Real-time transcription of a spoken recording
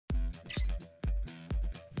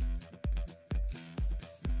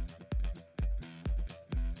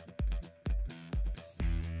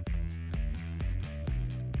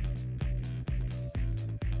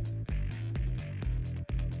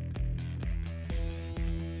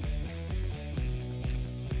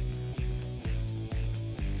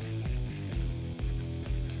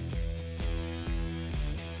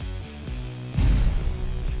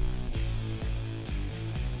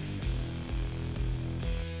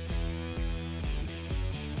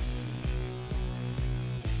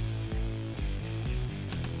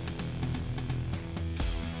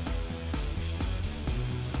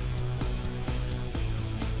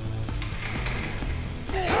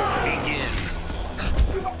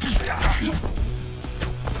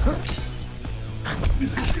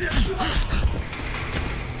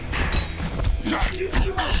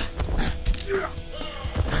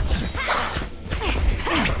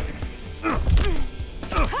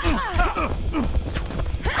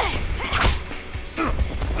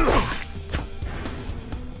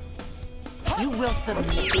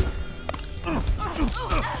Submit.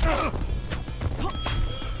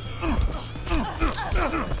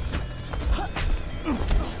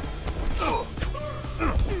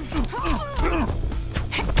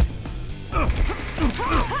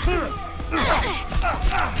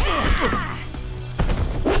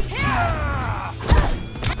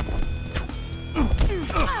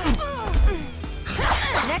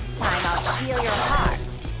 Next time I'll steal your heart.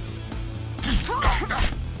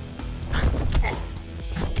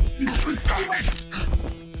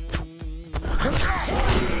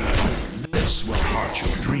 This will haunt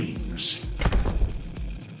your dreams.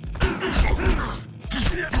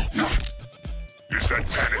 Is that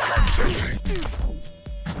panic I'm sensing?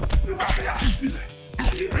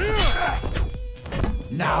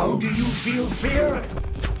 Now do you feel fear?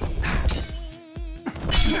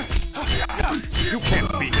 You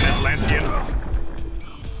can't beat an Atlantean.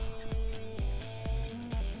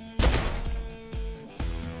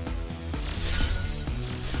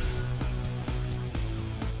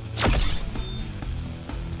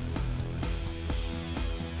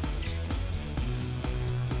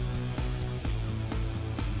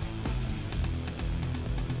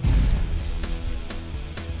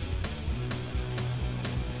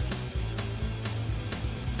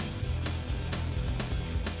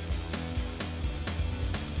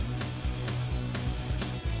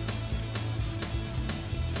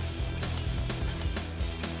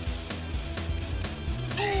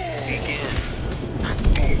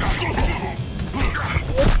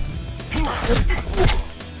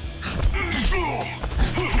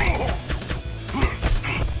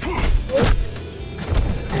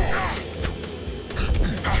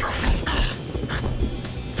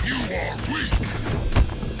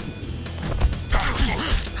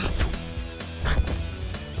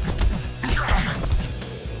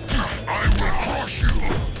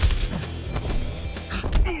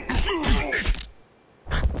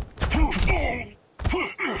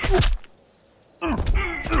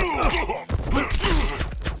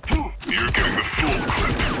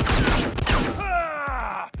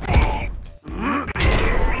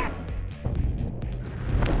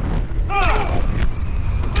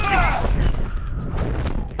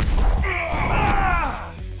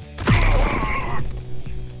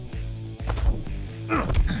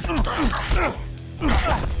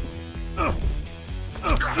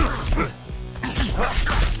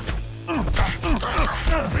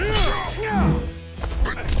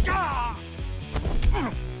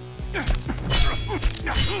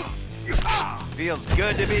 Feels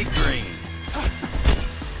good to be green.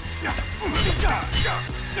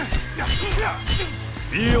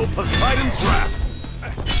 Feel Poseidon's wrath.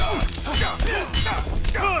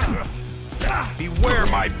 Beware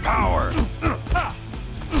my power.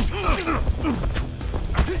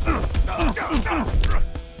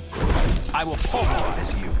 I will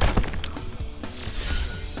pulverize you.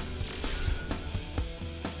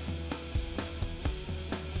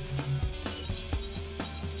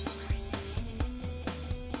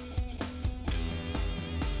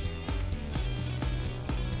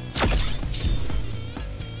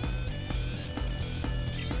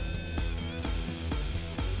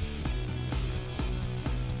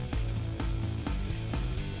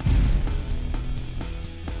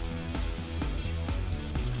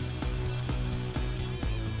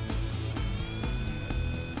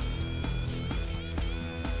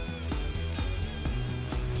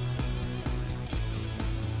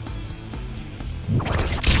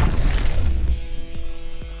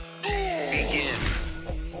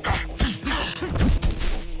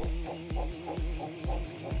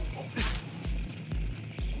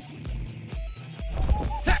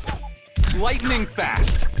 Lightning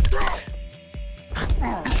fast.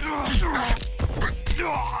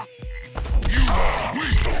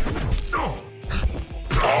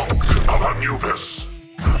 Of Anubis.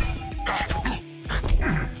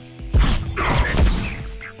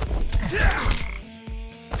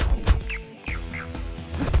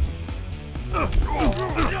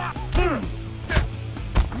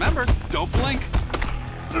 Remember, don't blink.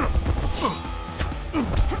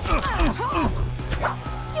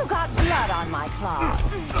 You got blood on my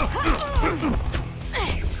claws.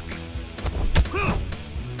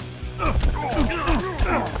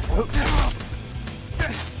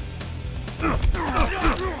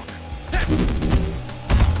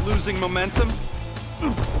 Losing momentum.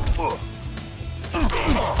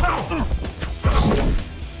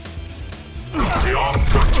 The arm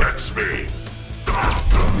protects me.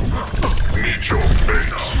 Meet your fate.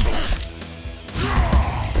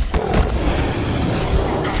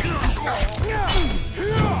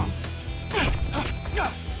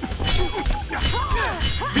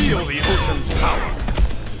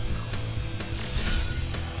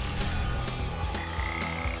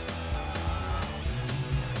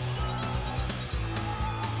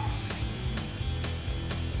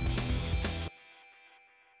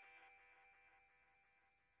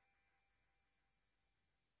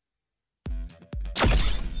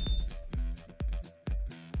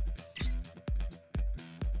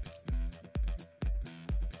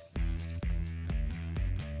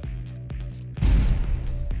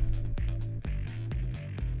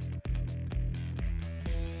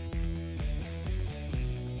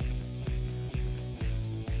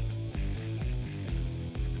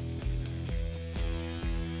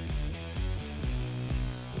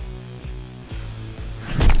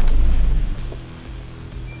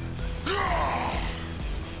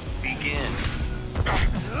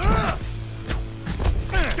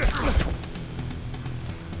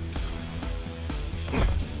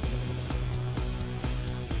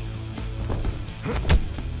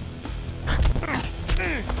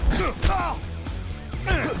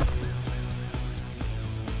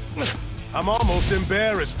 I'm almost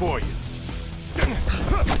embarrassed for you.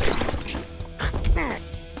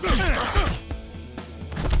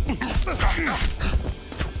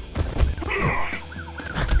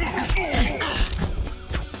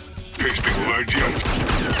 Tasting lead yet?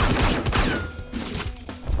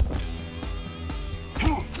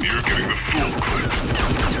 You're getting the full clip.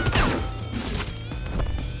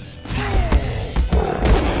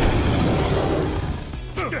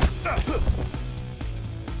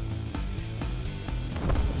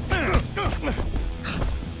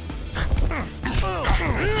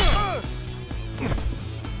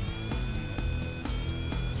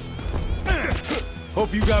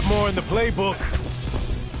 Hope you got more in the playbook.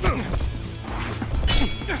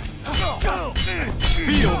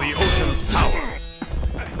 Feel the ocean's power.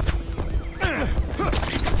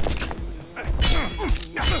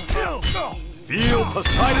 Feel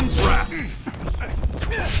Poseidon's wrath.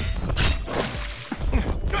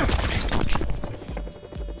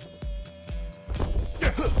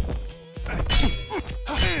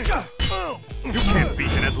 You can't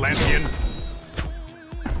beat an Atlantean.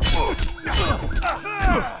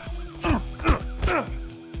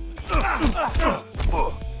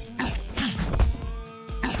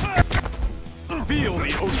 Feel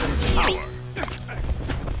the ocean's power.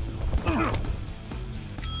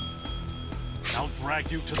 I'll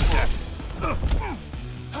drag you to the depths.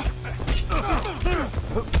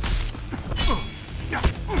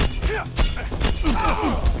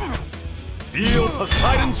 Feel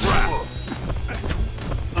Poseidon's wrath.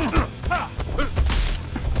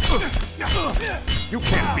 You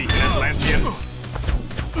can't beat an Atlantean.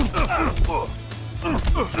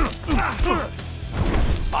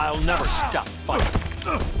 I'll never stop fighting.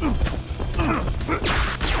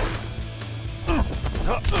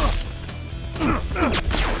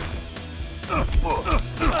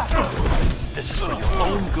 This is for your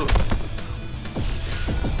own good.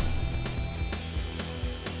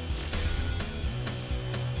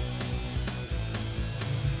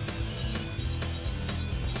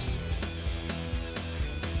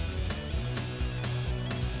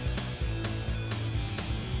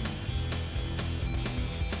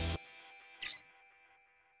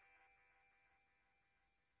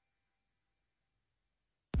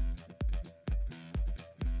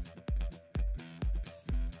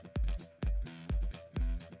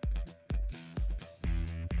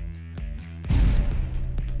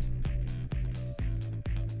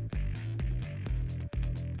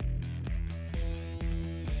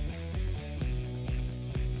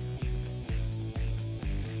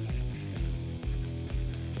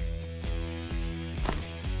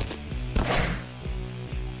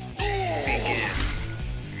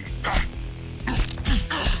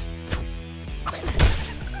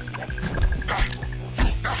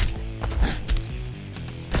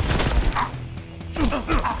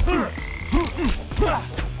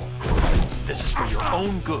 This is for your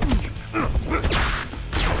own good.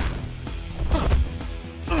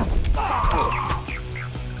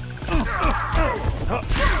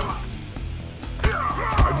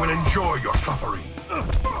 I will enjoy your suffering.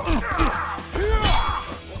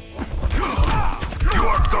 You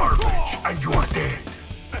are garbage, and you are dead.